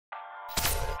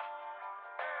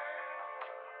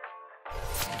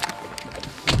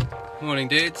Morning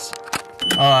dudes.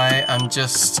 I am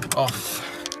just off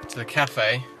to the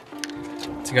cafe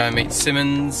to go and meet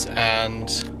Simmons and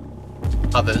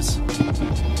others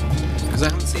because I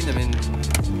haven't seen them in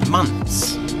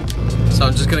months. So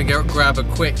I'm just going to go grab a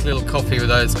quick little coffee with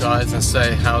those guys and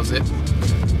say how's it,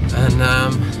 and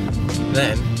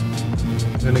then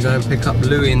I'm going to go and pick up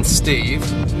Louis and Steve.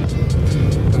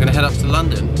 We're going to head up to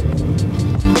London.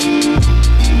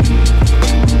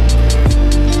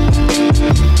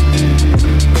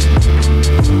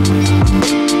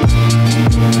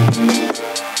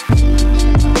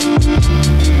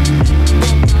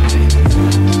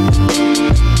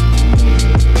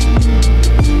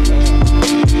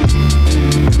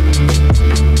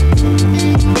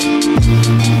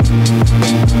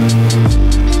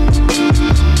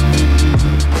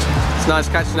 It's nice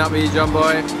catching up with you, John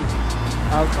boy.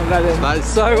 I'm glad it. That's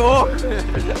so awkward.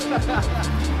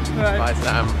 Bye,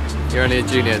 Sam. You're only a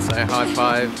junior, so high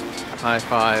five. High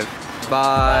five.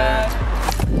 Bye.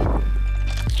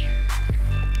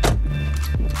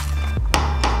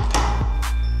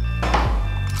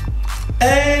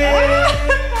 Hey!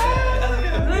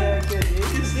 Yeah, good. You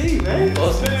can see, mate.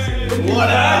 Awesome. What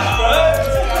up, bro?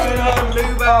 What's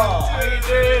going on, What are you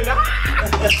doing?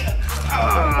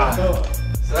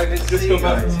 So good to see you,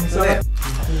 guys.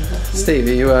 Steve,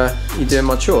 are you doing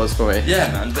my chores for me?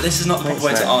 Yeah, man, but this is not the proper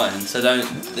way to iron, so don't.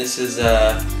 This is,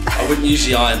 I wouldn't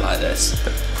usually iron like this.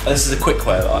 This is a quick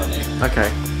way of ironing. Okay.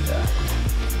 Yeah.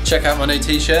 Check out my new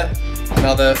t-shirt.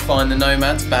 Another Find the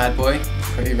Nomads bad boy.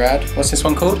 Pretty rad. What's this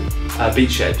one called?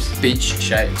 Beach shapes. Beach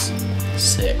Shapes.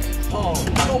 Sick. Yo,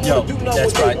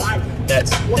 that's right.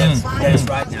 That's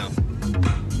right now.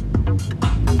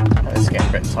 It's getting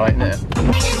a bit tight, isn't it?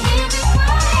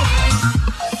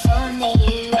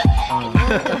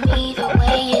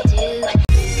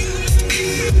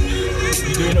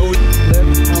 Doing all.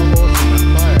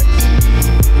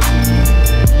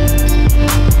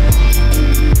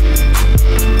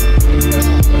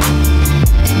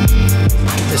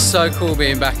 It's so cool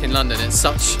being back in London. It's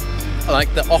such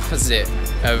like the opposite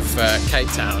of Cape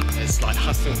Town. It's like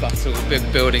hustle bustle, big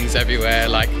buildings everywhere,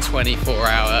 like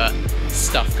 24-hour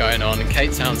stuff going on. And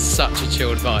Cape Town's such a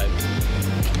chilled vibe.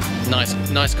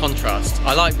 Nice contrast.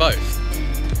 I like both.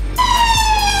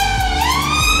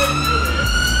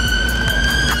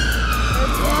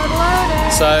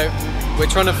 So we're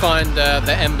trying to find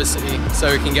the embassy so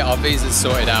we can get our visas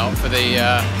sorted out for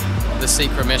the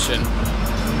secret mission.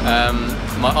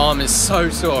 My arm is so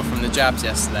sore from the jabs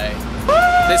yesterday.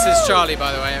 This is Charlie,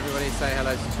 by the way. Everybody say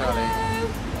hello to Charlie. Hello.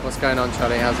 What's going on,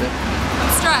 Charlie? How's it?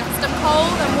 I'm stressed. I'm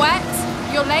cold. I'm wet.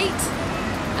 You're late.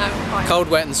 No, fine. Cold,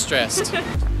 wet and stressed.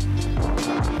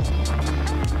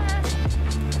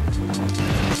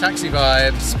 Taxi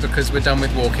vibes because we're done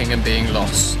with walking and being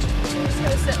lost. I'm just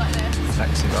gonna sit like this.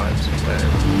 Taxi vibes.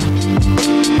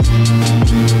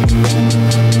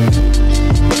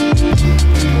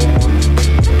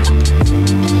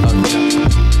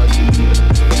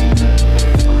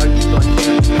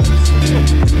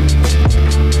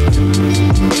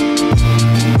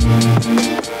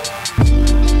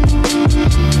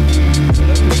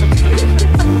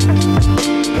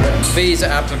 Visa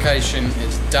application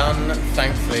is done,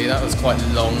 thankfully. That was quite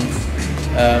long.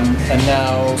 And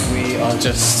now we are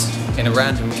just in a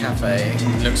random cafe.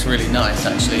 It looks really nice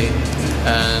actually.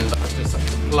 And I just have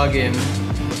to plug in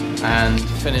and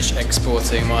finish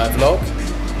exporting my vlog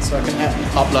so I can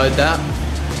upload that.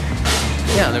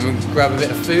 Yeah, then we'll grab a bit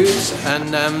of food.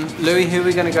 And Louis, who are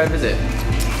we going to go visit?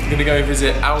 We're going to go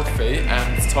visit Alfie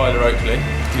and Tyler Oakley.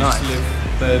 Nice.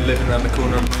 They're living around the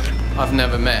corner. I've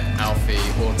never met Alfie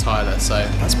or Tyler, so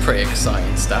that's pretty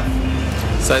exciting stuff.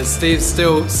 So Steve's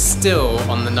still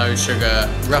on the no sugar,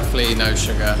 roughly no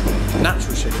sugar.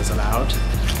 Natural sugar's allowed.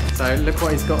 So look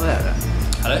what he's got there.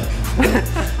 Hello.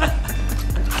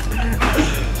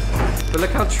 But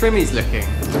look how trim he's looking.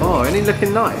 Oh, isn't he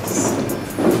looking nice?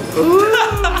 Ooh.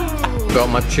 Got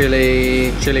my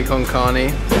chili con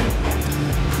carne.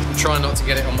 Try not to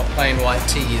get it on my plain white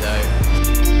tea though.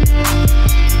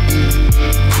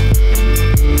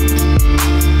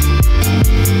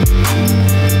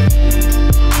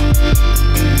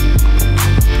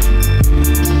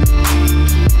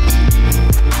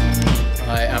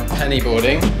 I am penny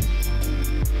boarding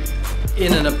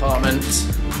in an apartment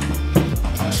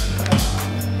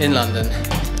in London.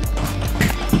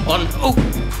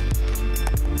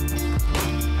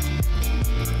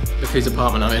 Look whose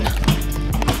apartment I'm in.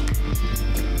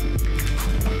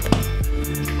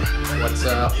 What's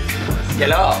up?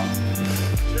 Hello.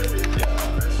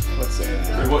 What's up?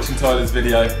 We're watching Tyler's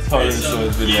video. Tyler and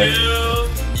Tyler's video.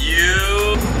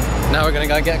 Now we're gonna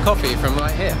go get a coffee from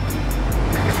right here.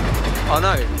 Oh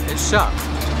no, it's shut.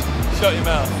 Shut your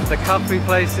mouth. The coffee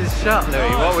place is shut,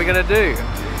 Louis. What are we gonna do?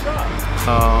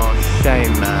 Oh,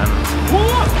 shame, man.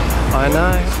 What? I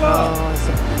know.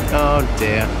 Oh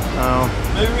dear. Oh.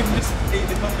 Maybe we can just eat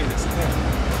the coffee that's in there.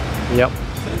 Yep.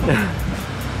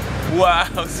 Wow,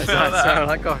 Does smell that that. sound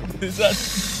like coffee? Is that...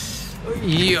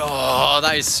 Yo,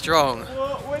 that is strong.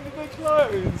 What? When did they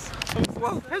close?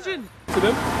 Whoa, pigeon. To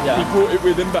them? Yeah. He brought it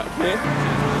with him back here.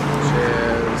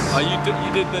 Cheers. Oh, you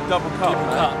did the double cup,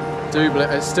 right? Doublet,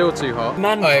 it's still too hot.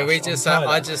 Man Oh, crush on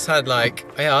I just had like,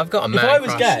 yeah, I've got a man If I was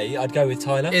crush. gay, I'd go with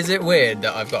Tyler. Is it weird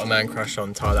that I've got a man crush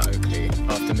on Tyler Oakley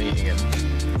after meeting him?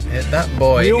 That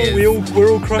boy we're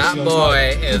all crushed that on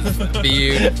boy is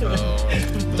beautiful.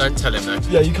 Don't tell him though.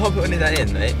 Yeah, you can't put any of that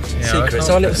in, mate. Yeah, Secret. It's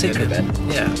our little secret then.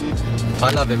 Yeah.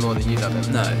 I love him more than you love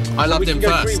him. No. I loved We him can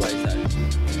go first. 3 ways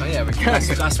though. Oh yeah, we can.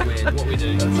 That's weird. What we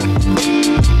do.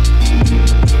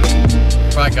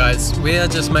 Right guys, we are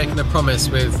just making a promise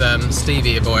with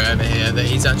Stevie boy over here that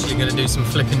he's actually going to do some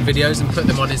flipping videos and put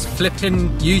them on his flipping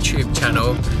YouTube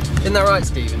channel. Isn't that right,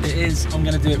 Stephen? It is. I'm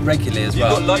going to do it regularly as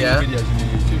well. You've got Yeah. videos on your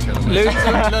YouTube channel.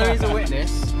 Louis a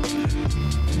witness.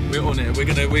 We're on it.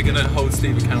 We're gonna hold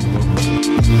Steve accountable.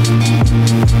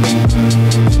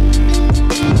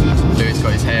 Louis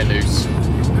got his hair loose.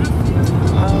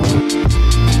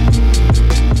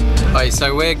 Right,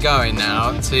 so we're going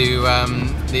now to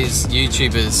these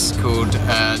YouTubers called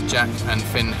Jack and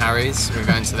Finn Harries. We're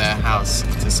going to their house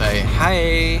to say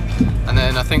hey, and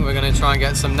then I think we're going to try and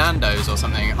get some Nando's or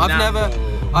something. I've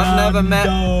never met.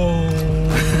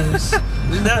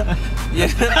 Yeah.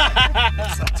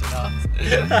 Such an ass.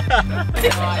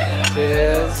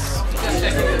 Cheers.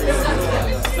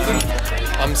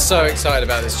 I'm so excited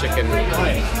about this chicken.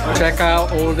 Check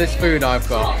out all this food I've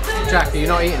got. Jack, are you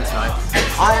not eating tonight?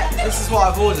 This is what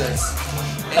I've ordered.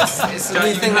 It's the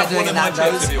new thing they're doing in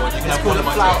Nando's. It's called a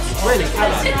flour. Really?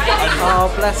 Oh,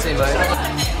 bless you, mate.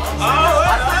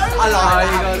 I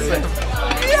like you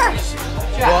that.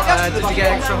 guys What did you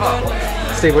get extra hot?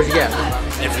 Steve, what did you get?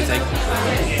 Everything.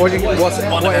 What did you get? What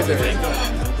is it?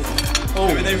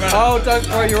 Oh, don't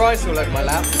throw your ice all over my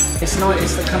lap. It's not.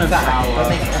 It's the kind of that.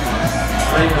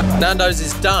 Nando's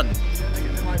is done.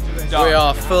 We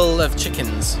are full of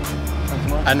chickens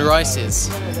and rices.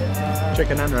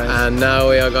 Chicken and rice. And now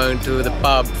we are going to the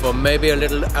pub for maybe a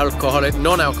little alcoholic,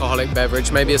 non-alcoholic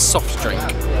beverage, maybe a soft drink.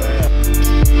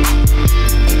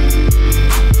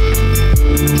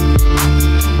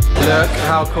 Look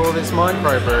how cool this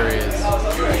microbrewery is.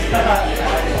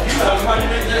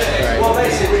 Well,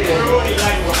 basically,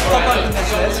 pop open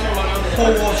this lid,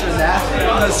 pour water in there,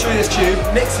 goes through this tube,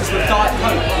 mixes with Diet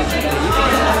Coke,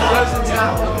 goes into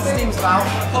that, steams about,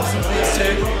 pops into these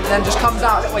two, and then just comes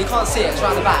out. Well, you can't see it, it's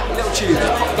around the back. Little tube,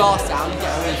 just pop glass down, you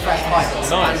get a really fresh pint. It's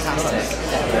fantastic.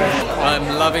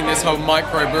 I'm loving this whole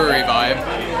microbrewery vibe.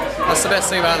 That's the best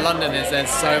thing about London is there's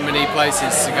so many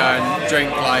places to go and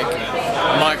drink like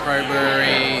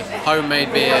microbrewery,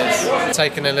 homemade beers.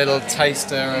 Taking a little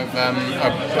taster of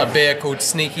a beer called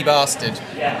Sneaky Bastard.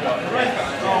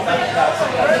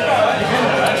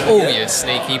 Oh, you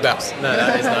sneaky bastard. No,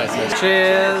 that is nice.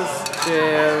 Cheers.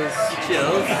 Cheers.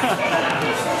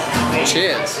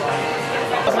 Cheers.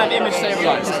 Doesn't have image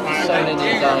stabilizer.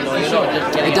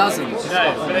 It doesn't.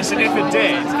 No, but if it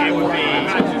did, it would be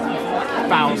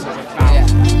thousands of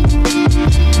thousands.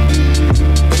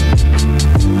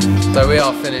 So we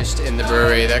are finished in the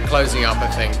brewery. They're closing up, I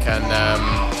think, and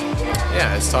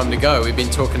yeah, it's time to go. We've been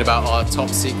talking about our top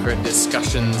secret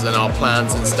discussions and our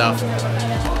plans and stuff.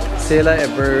 See you later,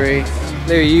 brewery.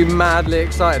 Lou, are you madly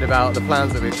excited about the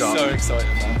plans that we've got? So excited,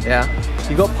 man. Yeah?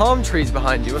 You've got palm trees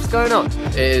behind you. What's going on?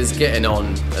 It is getting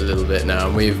on a little bit now.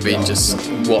 We've been just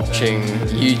watching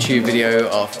YouTube video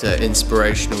after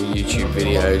inspirational YouTube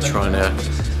video, trying to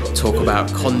talk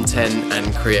about content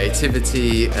and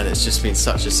creativity, and it's just been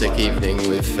such a sick evening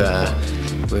with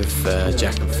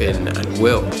Jack and Finn and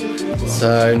Will.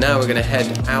 So now we're gonna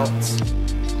head out,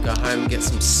 go home, get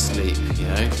some sleep, you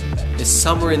know. It's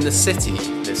summer in the city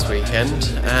this weekend,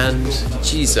 and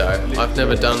geezo, I've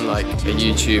never done like a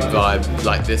YouTube vibe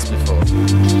like this before.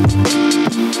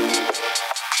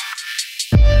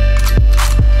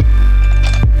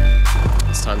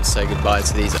 It's time to say goodbye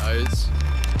to these O's.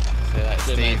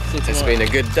 Steve, it's been a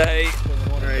good day,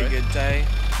 very good day.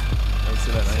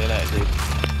 See you later, dude.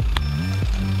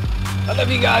 I love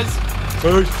you guys.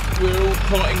 We're all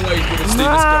parting ways with Steve's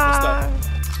stuff.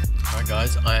 Right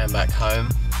guys, I am back home.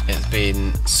 It's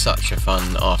been such a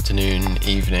fun afternoon,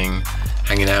 evening,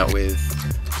 hanging out with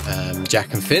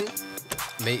Jack and Finn,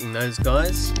 meeting those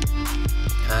guys,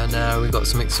 and we've got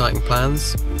some exciting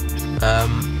plans.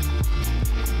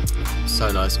 So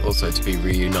so nice also to be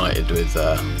reunited with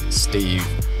Steve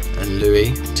and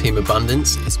Louis. Team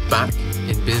Abundance is back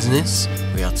in business.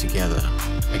 We are together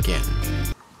again.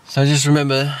 So just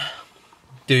remember,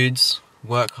 dudes,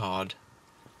 work hard,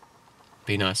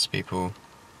 be nice to people,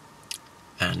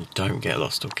 and don't get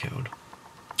lost or killed.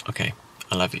 Okay,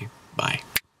 I love you. Bye.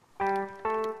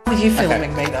 Were you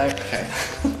filming me though? Okay.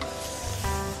 You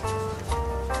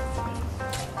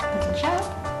can shout.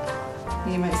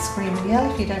 You may scream and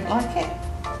yell if you don't like it.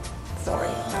 Sorry.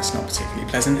 That's not particularly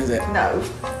pleasant, is it? No.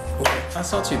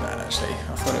 That's not too bad, actually.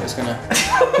 I thought it was gonna...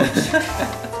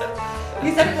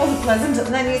 You said it wasn't pleasant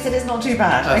and then you said it's not too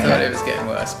bad. I thought it was getting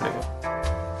worse, but it was.